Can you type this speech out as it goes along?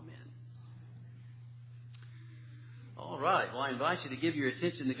All right. Well, I invite you to give your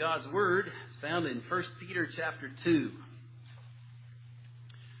attention to God's Word. It's found in 1 Peter chapter 2.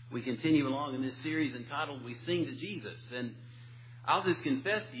 We continue along in this series entitled We Sing to Jesus. And I'll just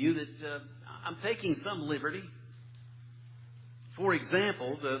confess to you that I'm taking some liberty. For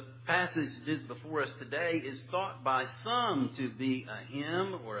example, the passage that is before us today is thought by some to be a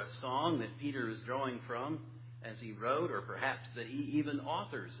hymn or a song that Peter is drawing from as he wrote, or perhaps that he even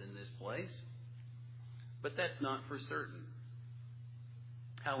authors in this place. But that's not for certain.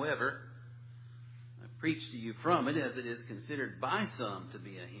 However, I preach to you from it as it is considered by some to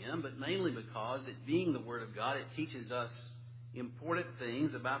be a hymn, but mainly because it being the Word of God, it teaches us important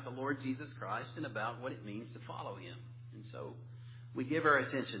things about the Lord Jesus Christ and about what it means to follow Him. And so we give our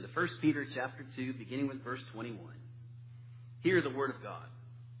attention to 1 Peter chapter 2, beginning with verse 21. Hear the Word of God.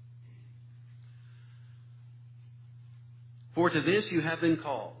 For to this you have been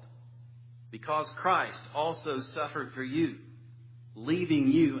called, because Christ also suffered for you, leaving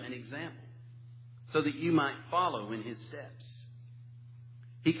you an example, so that you might follow in His steps.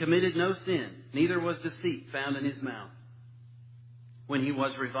 He committed no sin, neither was deceit found in His mouth. When He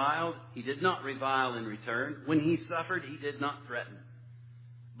was reviled, He did not revile in return. When He suffered, He did not threaten,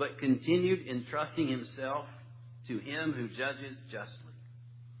 but continued entrusting Himself to Him who judges justly.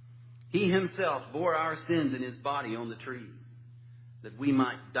 He Himself bore our sins in His body on the tree, that we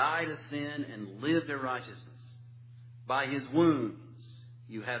might die to sin and live to righteousness. By His wounds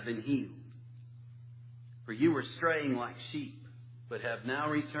you have been healed. For you were straying like sheep, but have now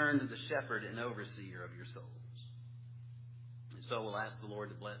returned to the shepherd and overseer of your souls. And so we'll ask the Lord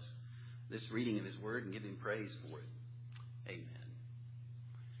to bless this reading of His Word and give Him praise for it. Amen.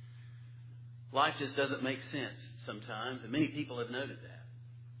 Life just doesn't make sense sometimes, and many people have noted that.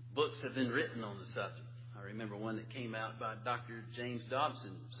 Books have been written on the subject. I remember one that came out by Dr. James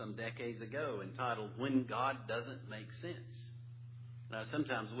Dobson some decades ago entitled, When God Doesn't Make Sense. And I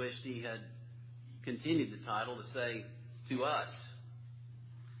sometimes wished he had continued the title to say, To Us.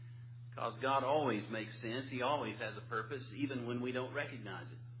 Because God always makes sense. He always has a purpose, even when we don't recognize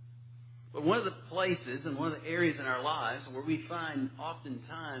it. But one of the places and one of the areas in our lives where we find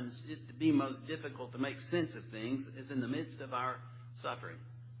oftentimes it to be most difficult to make sense of things is in the midst of our suffering.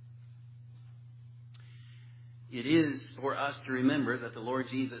 It is for us to remember that the Lord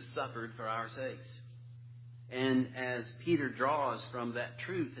Jesus suffered for our sakes. And as Peter draws from that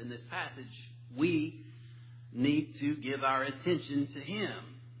truth in this passage, we need to give our attention to Him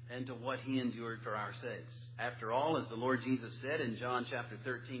and to what He endured for our sakes. After all, as the Lord Jesus said in John chapter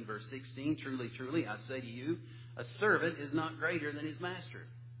 13, verse 16, Truly, truly, I say to you, a servant is not greater than his master.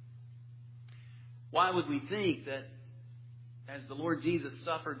 Why would we think that as the Lord Jesus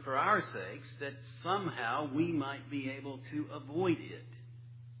suffered for our sakes, that somehow we might be able to avoid it?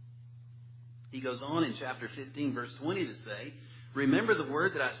 He goes on in chapter 15, verse 20 to say, Remember the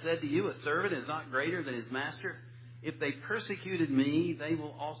word that I said to you, a servant is not greater than his master. If they persecuted me, they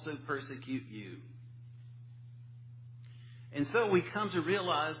will also persecute you. And so we come to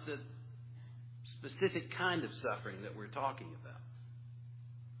realize the specific kind of suffering that we're talking about.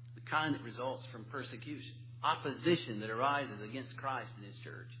 The kind that results from persecution. Opposition that arises against Christ and His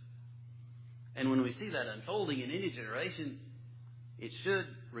church. And when we see that unfolding in any generation, it should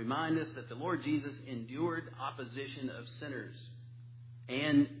remind us that the Lord Jesus endured opposition of sinners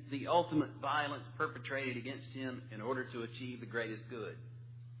and the ultimate violence perpetrated against Him in order to achieve the greatest good.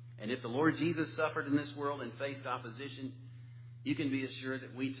 And if the Lord Jesus suffered in this world and faced opposition, you can be assured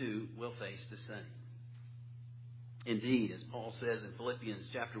that we too will face the same. Indeed, as Paul says in Philippians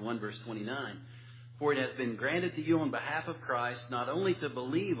chapter 1, verse 29, For it has been granted to you on behalf of Christ not only to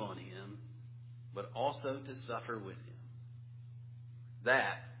believe on Him, but also to suffer with Him.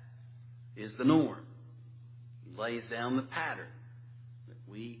 That is the norm. He lays down the pattern that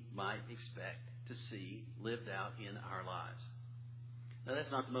we might expect to see lived out in our lives. Now,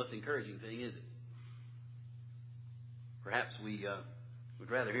 that's not the most encouraging thing, is it? Perhaps we would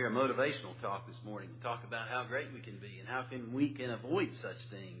rather hear a motivational talk this morning and talk about how great we can be and how we can avoid such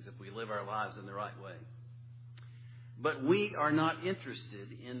things if we live our lives in the right way. But we are not interested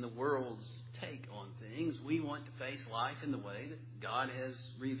in the world's take on things. We want to face life in the way that God has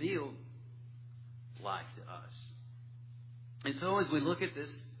revealed life to us. And so as we look at this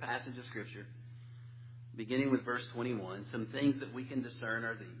passage of Scripture, beginning with verse 21, some things that we can discern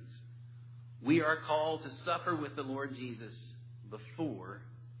are these. We are called to suffer with the Lord Jesus before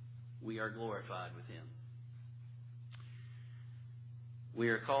we are glorified with Him. We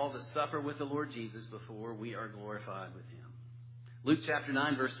are called to suffer with the Lord Jesus before we are glorified with Him. Luke chapter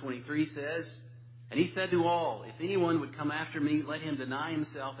 9, verse 23 says, And He said to all, If anyone would come after me, let him deny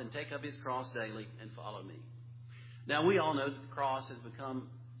himself and take up his cross daily and follow me. Now, we all know that the cross has become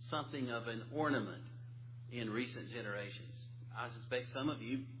something of an ornament in recent generations. I suspect some of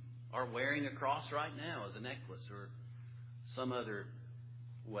you are wearing a cross right now as a necklace or some other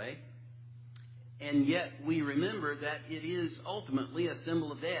way. And yet we remember that it is ultimately a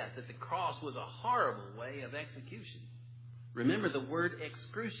symbol of death, that the cross was a horrible way of execution. Remember, the word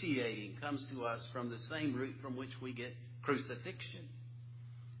excruciating comes to us from the same root from which we get crucifixion.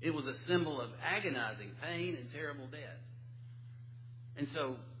 It was a symbol of agonizing pain and terrible death. And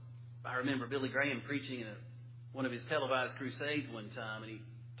so I remember Billy Graham preaching at one of his televised crusades one time, and he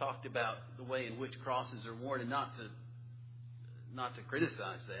talked about the way in which crosses are worn, and not to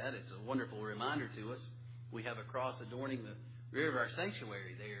criticize that. It's a wonderful reminder to us. We have a cross adorning the rear of our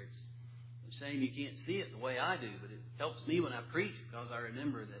sanctuary there. It's a shame you can't see it the way I do, but it helps me when I preach, because I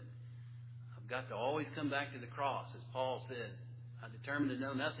remember that I've got to always come back to the cross. As Paul said, I determined to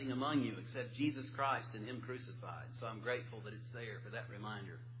know nothing among you except Jesus Christ and Him crucified. So I'm grateful that it's there for that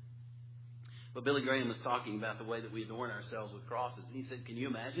reminder. But Billy Graham was talking about the way that we adorn ourselves with crosses. And he said, can you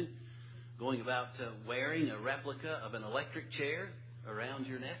imagine going about wearing a replica of an electric chair around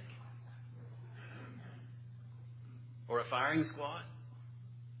your neck? Or a firing squad?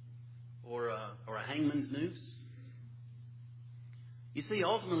 Or a hangman's noose? You see,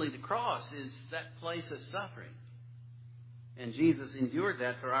 ultimately the cross is that place of suffering. And Jesus endured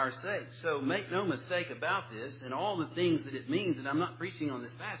that for our sake. So make no mistake about this and all the things that it means. And I'm not preaching on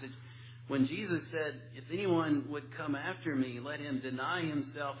this passage. When Jesus said, if anyone would come after me, let him deny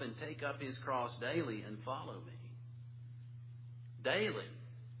himself and take up his cross daily and follow me. Daily.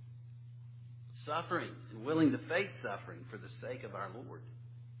 Suffering and willing to face suffering for the sake of our Lord.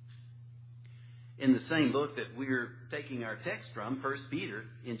 In the same book that we're taking our text from, 1 Peter,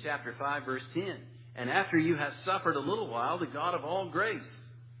 in chapter 5, verse 10. And after you have suffered a little while, the God of all grace,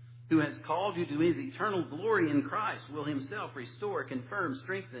 who has called you to His eternal glory in Christ, will Himself restore, confirm,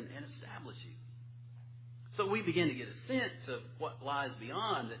 strengthen, and establish you. So we begin to get a sense of what lies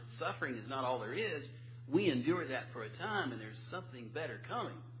beyond, that suffering is not all there is. We endure that for a time, and there's something better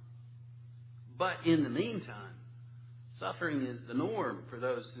coming. But in the meantime, suffering is the norm for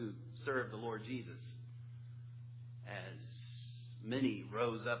those who serve the Lord Jesus. As many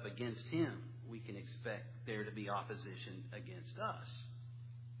rose up against Him, we can expect there to be opposition against us.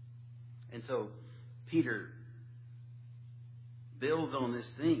 And so Peter builds on this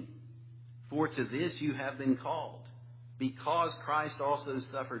theme. For to this you have been called, because Christ also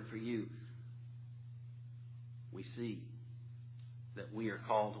suffered for you. We see that we are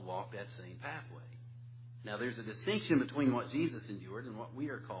called to walk that same pathway. Now there's a distinction between what Jesus endured and what we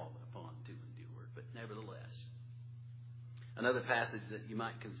are called upon to endure, but nevertheless. Another passage that you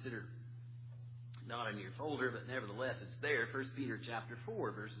might consider, not in your folder, but nevertheless it's there, 1 Peter chapter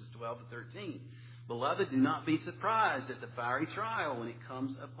 4, verses 12 to 13. Beloved, do not be surprised at the fiery trial when it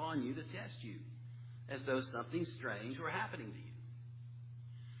comes upon you to test you, as though something strange were happening to you.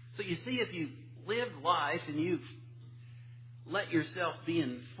 So you see, if you've lived life and you've let yourself be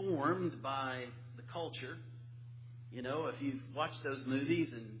informed by the culture, you know, if you've watched those movies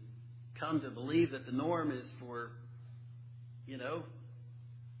and come to believe that the norm is for, you know,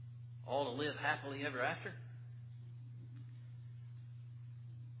 all to live happily ever after,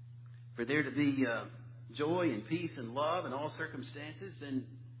 for there to be joy and peace and love in all circumstances, then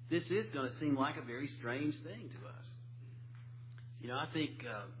this is going to seem like a very strange thing to us. You know, I think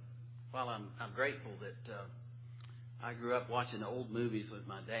while I'm grateful that I grew up watching old movies with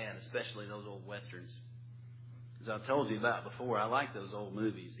my dad, especially those old westerns. As I've told you about before, I like those old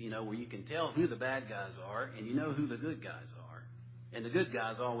movies, you know, where you can tell who the bad guys are and you know who the good guys are. And the good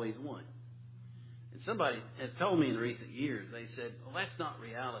guys always won. And somebody has told me in recent years, they said, well, that's not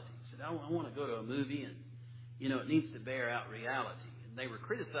reality. I said, I want to go to a movie and, you know, it needs to bear out reality. And they were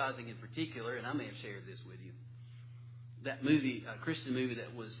criticizing in particular, and I may have shared this with you, that movie, a Christian movie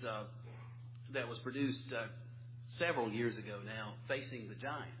that was produced several years ago now, Facing the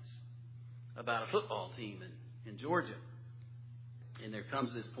Giants, about a football team in Georgia. And there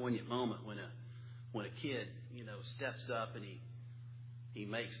comes this poignant moment when a kid, you know, steps up and he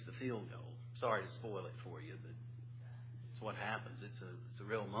makes the field goal. Sorry to spoil it for you, but it's what happens. It's a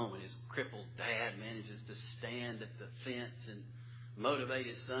real moment. His crippled dad manages to stand at the fence and motivate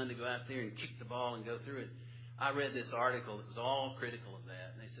his son to go out there and kick the ball and go through it. I read this article that was all critical of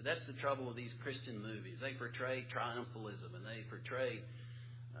that. And they said, that's the trouble with these Christian movies. They portray triumphalism and they portray,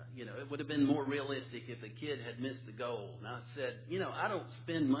 you know, it would have been more realistic if the kid had missed the goal. And I said, you know, I don't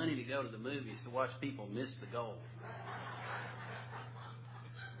spend money to go to the movies to watch people miss the goal.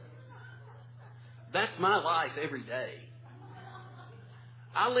 That's my life every day.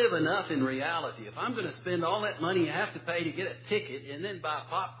 I live enough in reality. If I'm going to spend all that money you have to pay to get a ticket and then buy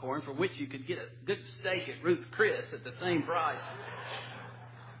popcorn for which you could get a good steak at Ruth's Chris at the same price,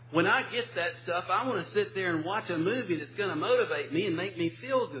 when I get that stuff, I want to sit there and watch a movie that's going to motivate me and make me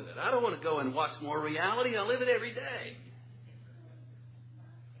feel good. I don't want to go and watch more reality. I live it every day.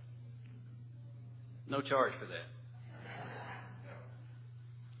 No charge for that.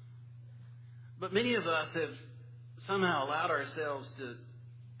 But many of us have somehow allowed ourselves to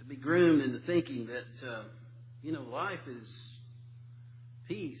be groomed into thinking that, life is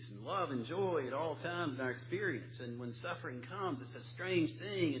peace and love and joy at all times in our experience. And when suffering comes, it's a strange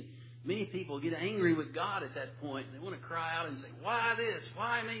thing. And many people get angry with God at that point. They want to cry out and say, why this?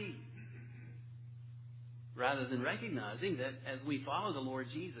 Why me? Rather than recognizing that as we follow the Lord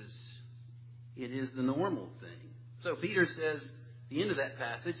Jesus, it is the normal thing. So Peter says, at the end of that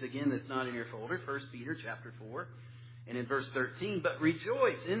passage, again, that's not in your folder, 1 Peter chapter 4, and in verse 13, but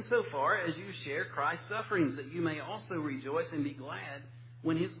rejoice insofar as you share Christ's sufferings, that you may also rejoice and be glad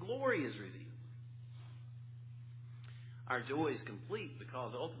when His glory is revealed. Our joy is complete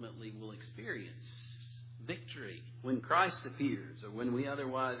because ultimately we'll experience victory when Christ appears or when we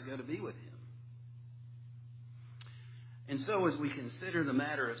otherwise go to be with Him. And so as we consider the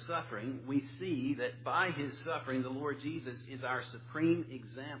matter of suffering, we see that by His suffering, the Lord Jesus is our supreme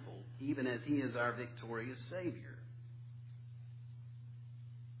example, even as He is our victorious Savior.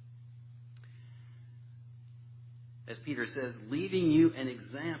 As Peter says, leaving you an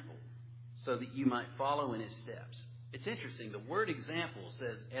example so that you might follow in His steps. It's interesting. The word example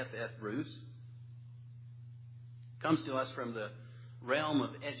says F.F. Bruce. Comes to us from the realm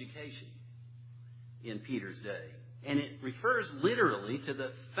of education in Peter's day. And it refers literally to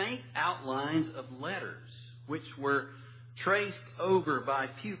the faint outlines of letters which were traced over by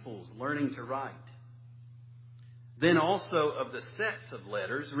pupils learning to write. Then also of the sets of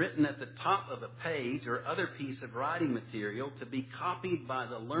letters written at the top of a page or other piece of writing material to be copied by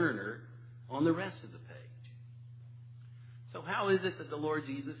the learner on the rest of the page. So how is it that the Lord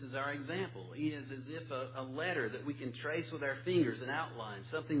Jesus is our example? He is as if a letter that we can trace with our fingers and outline,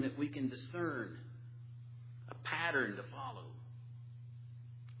 something that we can discern, a pattern to follow,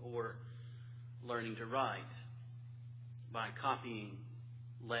 or learning to write by copying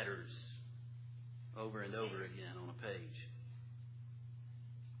letters over and over again on a page.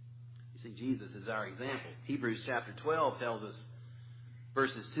 You see, Jesus is our example. Hebrews chapter 12 tells us,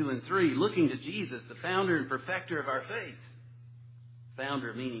 verses 2 and 3, looking to Jesus, the founder and perfecter of our faith.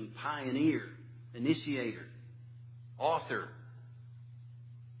 Founder meaning pioneer, initiator, author,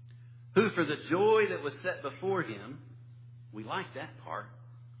 who for the joy that was set before Him, we like that part,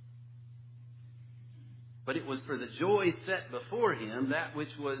 but it was for the joy set before Him, that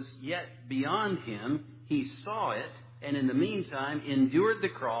which was yet beyond Him, He saw it, and in the meantime endured the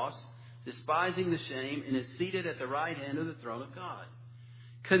cross, despising the shame, and is seated at the right hand of the throne of God.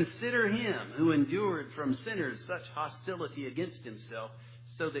 Consider Him who endured from sinners such hostility against Himself,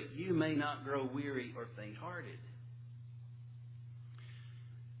 so that you may not grow weary or faint-hearted.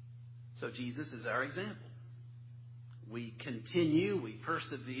 So Jesus is our example. We continue, we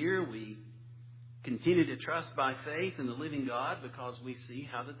persevere, we continue to trust by faith in the living God because we see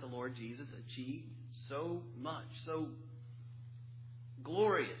how that the Lord Jesus achieved so much, so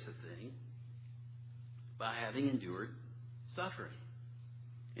glorious a thing by having endured suffering.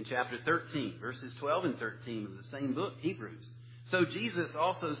 In chapter 13, verses 12 and 13 of the same book, Hebrews. So Jesus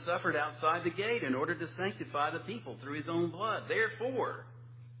also suffered outside the gate in order to sanctify the people through His own blood. Therefore,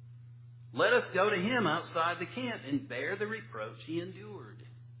 let us go to Him outside the camp and bear the reproach He endured.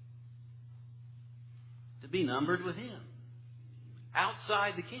 To be numbered with Him.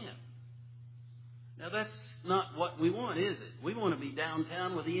 Outside the camp. Now that's not what we want, is it? We want to be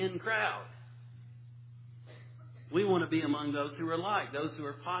downtown with the in crowd. We want to be among those who are liked, those who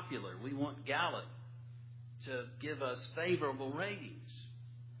are popular. We want Gallup to give us favorable ratings.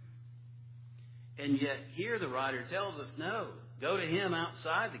 And yet here the writer tells us, no, go to Him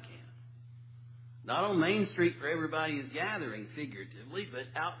outside the camp. Not on Main Street where everybody is gathering figuratively, but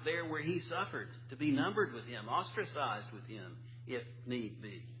out there where He suffered, to be numbered with Him, ostracized with Him, if need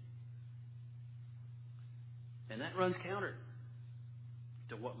be. And that runs counter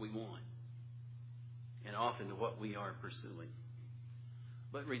to what we want, and often to what we are pursuing.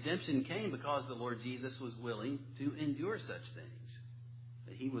 But redemption came because the Lord Jesus was willing to endure such things.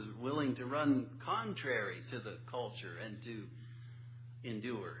 That He was willing to run contrary to the culture and to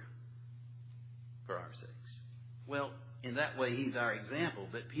endure for our sakes. Well, in that way, He's our example.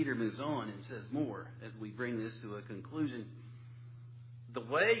 But Peter moves on and says more as we bring this to a conclusion. the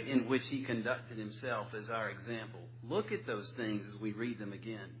way in which he conducted himself as our example. Look at those things as we read them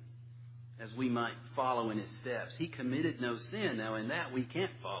again, as we might follow in his steps. He committed no sin. Now, in that, we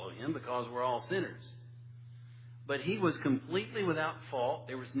can't follow him because we're all sinners. But he was completely without fault.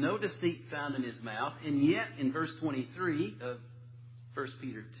 There was no deceit found in his mouth. And yet, in verse 23 of 1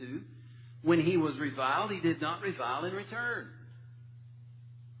 Peter 2, when he was reviled, he did not revile in return.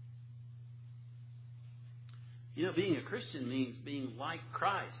 You know, being a Christian means being like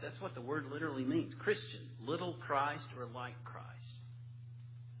Christ. That's what the word literally means. Christian, little Christ or like Christ.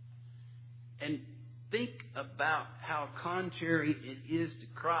 And think about how contrary it is to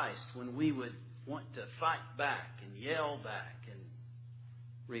Christ when we would want to fight back and yell back and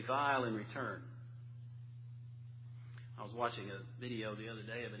revile in return. I was watching a video the other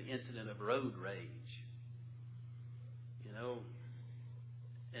day of an incident of road rage. You know,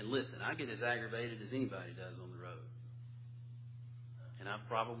 and listen, I get as aggravated as anybody does on the road. And I've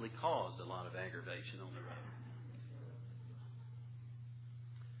probably caused a lot of aggravation on the road.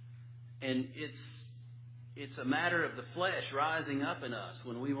 And it's a matter of the flesh rising up in us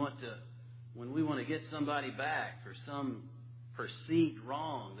when we want to get somebody back for some perceived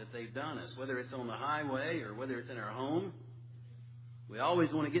wrong that they've done us, whether it's on the highway or whether it's in our home. We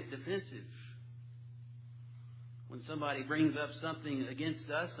always want to get defensive. When somebody brings up something against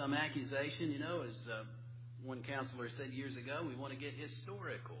us, some accusation, you know, as one counselor said years ago, we want to get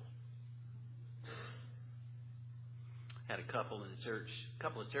historical. Had a couple in the church, a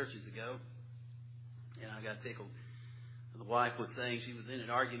couple of churches ago, and I got tickled. The wife was saying she was in an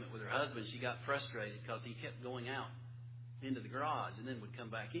argument with her husband. She got frustrated because he kept going out into the garage and then would come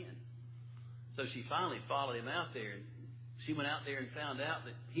back in. So she finally followed him out there. And she went out there and found out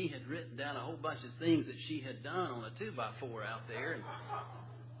that he had written down a whole bunch of things that she had done on a 2x4 out there. And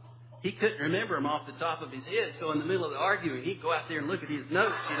he couldn't remember them off the top of his head. So in the middle of the arguing, he'd go out there and look at his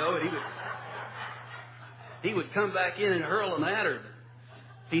notes, you know, and he would come back in and hurl them at her.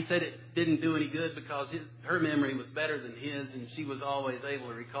 He said it didn't do any good because her memory was better than his, and she was always able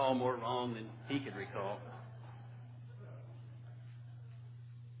to recall more wrong than he could recall.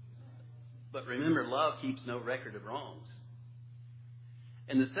 But remember, love keeps no record of wrongs.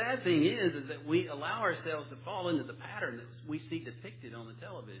 And the sad thing is that we allow ourselves to fall into the pattern that we see depicted on the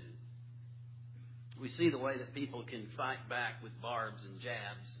television. We see the way that people can fight back with barbs and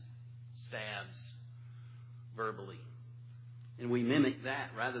jabs, stabs, verbally. And we mimic that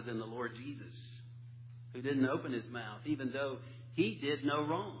rather than the Lord Jesus, who didn't open his mouth, even though he did no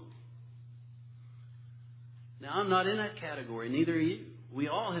wrong. Now, I'm not in that category, neither are you. We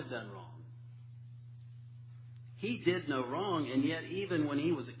all have done wrong. He did no wrong, and yet even when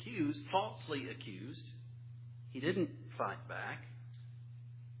he was accused, falsely accused, he didn't fight back.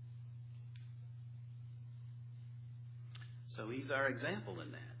 So he's our example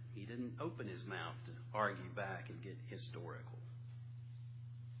in that. He didn't open his mouth to argue back and get historical.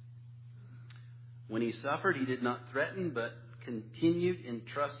 When he suffered, he did not threaten, but continued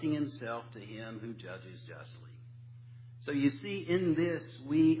entrusting himself to him who judges justly. So you see, in this,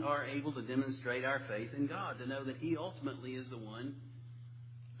 we are able to demonstrate our faith in God, to know that he ultimately is the one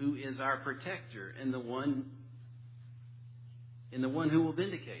who is our protector and the one who will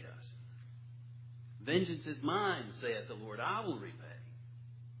vindicate us. Vengeance is mine, saith the Lord, I will repay.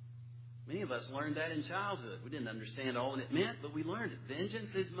 Many of us learned that in childhood. We didn't understand all that it meant, but we learned it.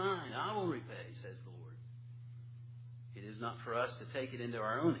 Vengeance is mine, I will repay, says the Lord. It is not for us to take it into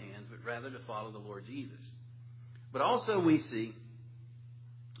our own hands, but rather to follow the Lord Jesus. But also we see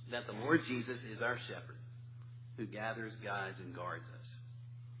that the Lord Jesus is our shepherd who gathers, guides, and guards us.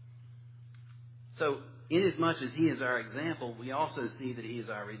 So, inasmuch as he is our example, we also see that he is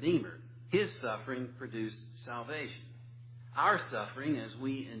our Redeemer. His suffering produced salvation. Our suffering, as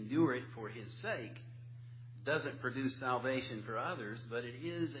we endure it for his sake, doesn't produce salvation for others, but it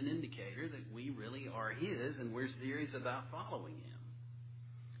is an indicator that we really are his and we're serious about following him.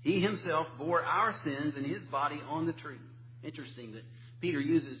 He himself bore our sins in his body on the tree. Interesting that Peter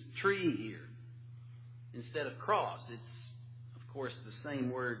uses tree here instead of cross. It's, of course, the same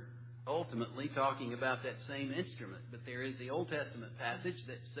word ultimately talking about that same instrument. But there is the Old Testament passage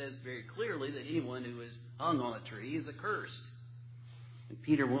that says very clearly that anyone who is hung on a tree is accursed. And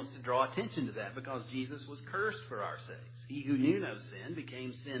Peter wants to draw attention to that because Jesus was cursed for our sakes. He who knew no sin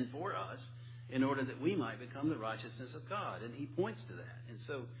became sin for us in order that we might become the righteousness of God. And he points to that. And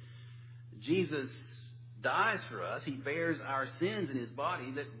so Jesus dies for us. He bears our sins in his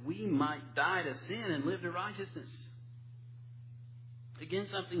body that we might die to sin and live to righteousness. Again,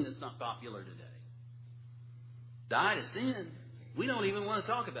 something that's not popular today. Die to sin. We don't even want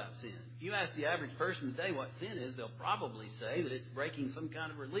to talk about sin. If you ask the average person today what sin is, they'll probably say that it's breaking some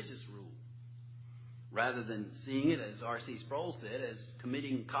kind of religious rule, rather than seeing it, as R.C. Sproul said, as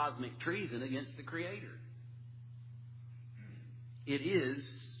committing cosmic treason against the Creator. It is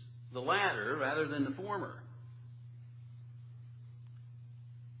the latter rather than the former.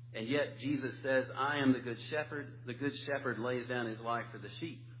 And yet Jesus says, I am the good shepherd. The good shepherd lays down his life for the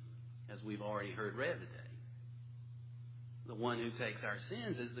sheep, as we've already heard read today. The one who takes our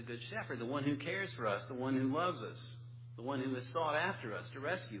sins is the good shepherd, the one who cares for us, the one who loves us, the one who has sought after us to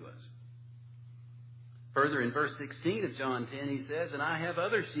rescue us. Further, in verse 16 of John 10, he says, and I have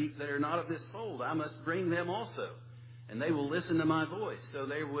other sheep that are not of this fold. I must bring them also, and they will listen to my voice. So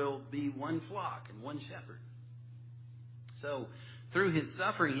there will be one flock and one shepherd. So through his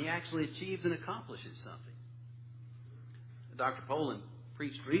suffering, he actually achieves and accomplishes something. Dr. Poland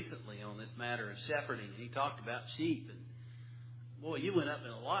preached recently on this matter of shepherding. He talked about sheep. And boy, you went up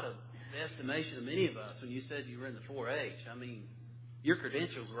in a lot of estimation of many of us when you said you were in the 4-H. I mean, your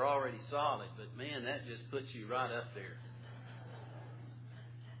credentials were already solid, but man, that just puts you right up there.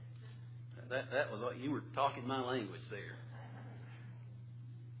 That was, you were talking my language there.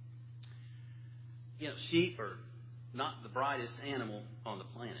 You know, sheep are not the brightest animal on the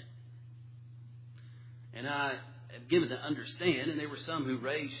planet. And I have given to understand, and there were some who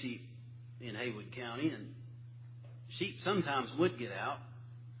raised sheep in Haywood County, and sheep sometimes would get out.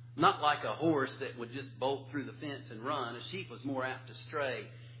 Not like a horse that would just bolt through the fence and run. A sheep was more apt to stray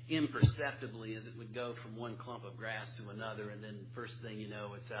imperceptibly as it would go from one clump of grass to another, and then first thing you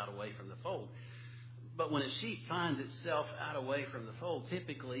know, it's out away from the fold. But when a sheep finds itself out away from the fold,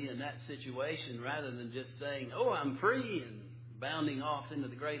 typically in that situation, rather than just saying, oh, I'm free, and bounding off into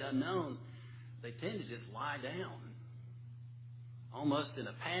the great unknown, they tend to just lie down, almost in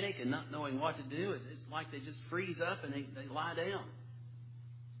a panic and not knowing what to do. It's like they just freeze up and they lie down.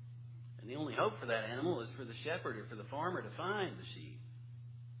 And the only hope for that animal is for the shepherd or for the farmer to find the sheep.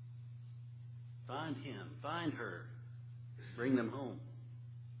 Find him, find her, bring them home.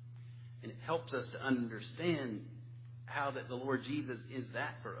 And it helps us to understand how that the Lord Jesus is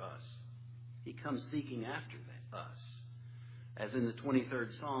that for us. He comes seeking after us. As in the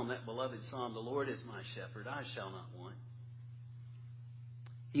 23rd Psalm, that beloved Psalm, the Lord is my shepherd, I shall not want.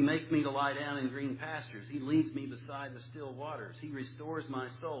 He makes me to lie down in green pastures. He leads me beside the still waters. He restores my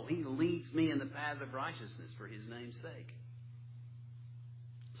soul. He leads me in the paths of righteousness for his name's sake.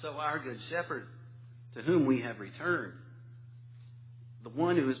 So our good shepherd, to whom we have returned, the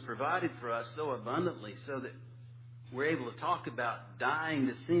one who has provided for us so abundantly so that we're able to talk about dying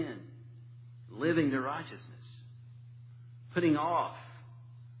to sin, living to righteousness, putting off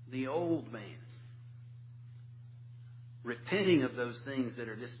the old man, repenting of those things that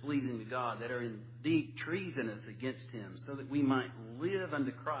are displeasing to God, that are indeed treasonous against him, so that we might live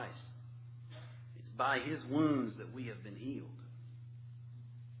unto Christ. It's by his wounds that we have been healed.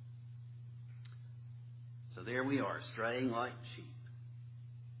 So there we are, straying like sheep.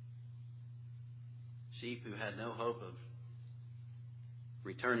 Sheep who had no hope of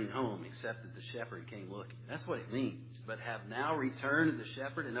returning home except that the shepherd came looking. That's what it means. But have now returned to the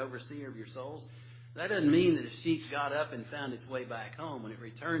shepherd and overseer of your souls. That doesn't mean that a sheep got up and found its way back home. When it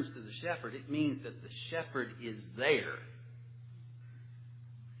returns to the shepherd, it means that the shepherd is there.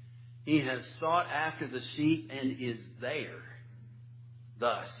 He has sought after the sheep and is there.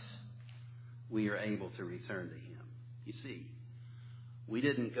 Thus, we are able to return to him. You see, we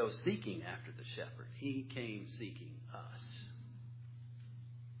didn't go seeking after the shepherd. He came seeking us.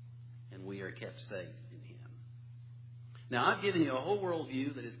 And we are kept safe in him. Now, I've given you a whole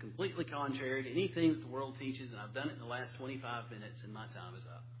worldview that is completely contrary to anything that the world teaches, and I've done it in the last 25 minutes, and my time is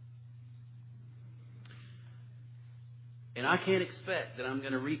up. And I can't expect that I'm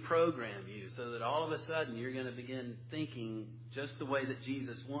going to reprogram you so that all of a sudden you're going to begin thinking just the way that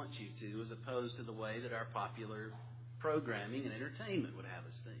Jesus wants you to, as opposed to the way that our popular programming and entertainment would have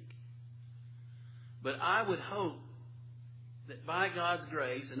us think. But I would hope that by God's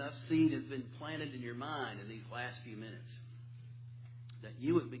grace, enough seed has been planted in your mind in these last few minutes that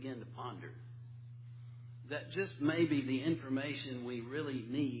you would begin to ponder that just maybe the information we really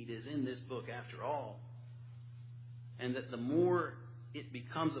need is in this book after all, and that the more it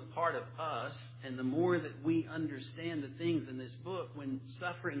becomes a part of us and the more that we understand the things in this book, when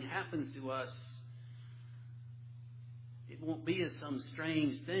suffering happens to us, it won't be as some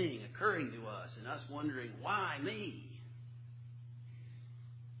strange thing occurring to us and us wondering, why me?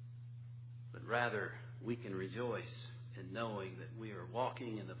 But rather, we can rejoice in knowing that we are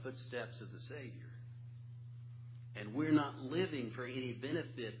walking in the footsteps of the Savior. And we're not living for any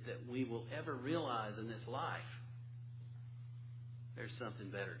benefit that we will ever realize in this life. there's something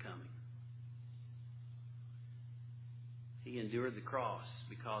better coming. He endured the cross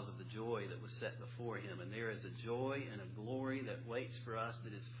because of the joy that was set before him. And there is a joy and a glory that waits for us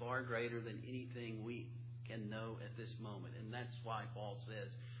that is far greater than anything we can know at this moment. And that's why Paul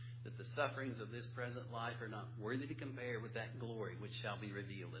says that the sufferings of this present life are not worthy to compare with that glory which shall be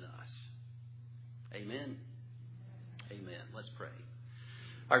revealed in us. Amen. Amen. Let's pray.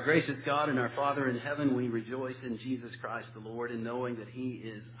 Our gracious God and our Father in heaven, we rejoice in Jesus Christ the Lord, in knowing that he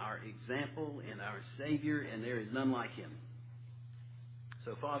is our example and our Savior, and there is none like him.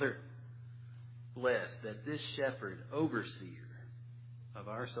 So, Father, bless that this shepherd, overseer of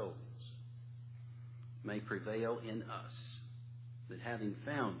our souls, may prevail in us, that having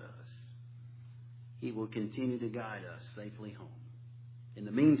found us, he will continue to guide us safely home. In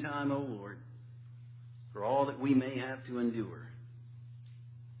the meantime, O Lord, for all that we may have to endure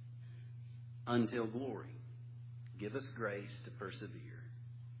until glory, give us grace to persevere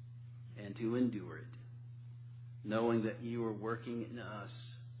and to endure it, knowing that you are working in us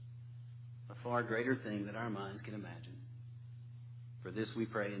a far greater thing than our minds can imagine. For this we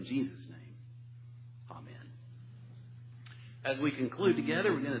pray in Jesus' name. Amen. As we conclude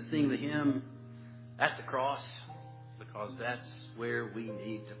together, we're going to sing the hymn, At the Cross, because that's where we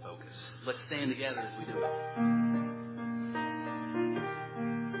need to focus. Let's stand together as we do it.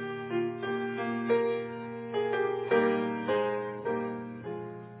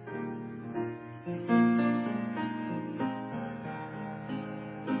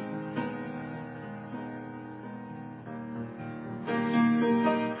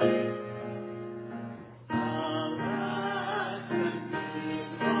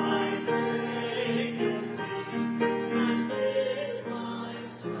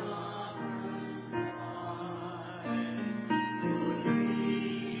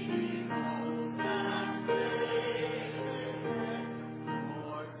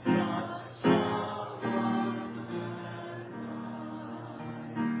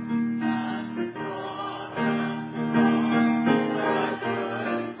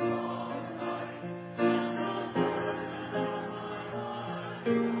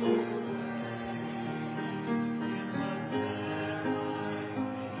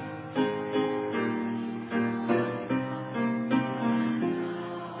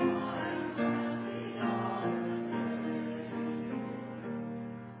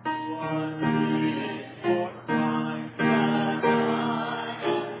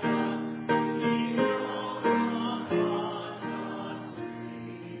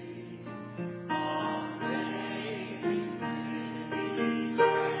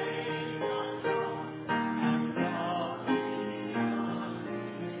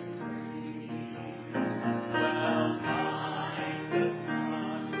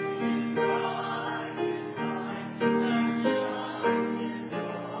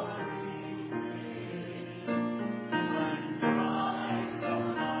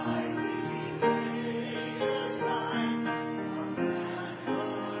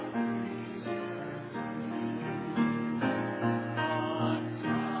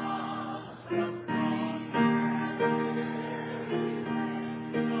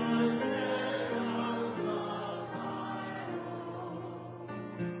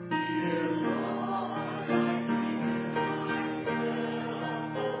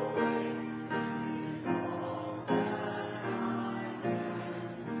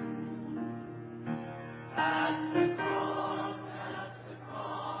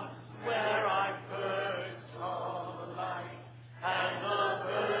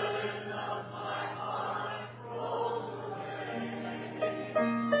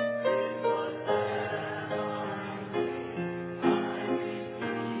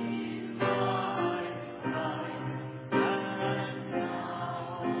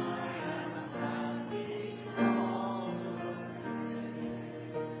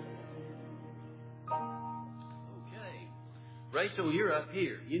 Rachel, you're up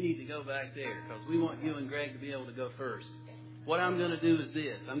here. You need to go back there because we want you and Greg to be able to go first. What I'm going to do is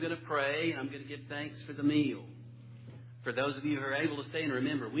this. I'm going to pray and I'm going to give thanks for the meal. For those of you who are able to stay, and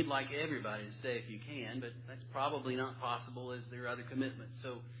remember, we'd like everybody to stay if you can, but that's probably not possible as there are other commitments.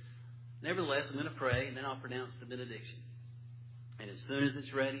 So, nevertheless, I'm going to pray and then I'll pronounce the benediction. And as soon as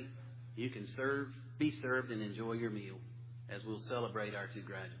it's ready, you can be served and enjoy your meal as we'll celebrate our two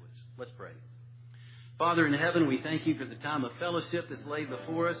graduates. Let's pray. Father in heaven, we thank you for the time of fellowship that's laid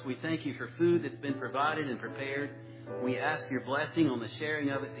before us. We thank you for food that's been provided and prepared. We ask your blessing on the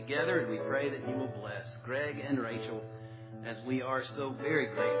sharing of it together, and we pray that you will bless Greg and Rachel as we are so very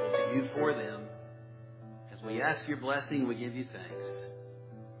grateful to you for them. As we ask your blessing, we give you thanks.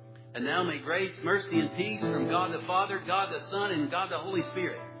 And now may grace, mercy, and peace from God the Father, God the Son, and God the Holy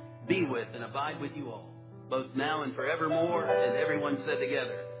Spirit be with and abide with you all, both now and forevermore. And everyone said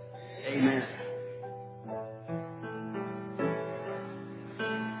together, Amen.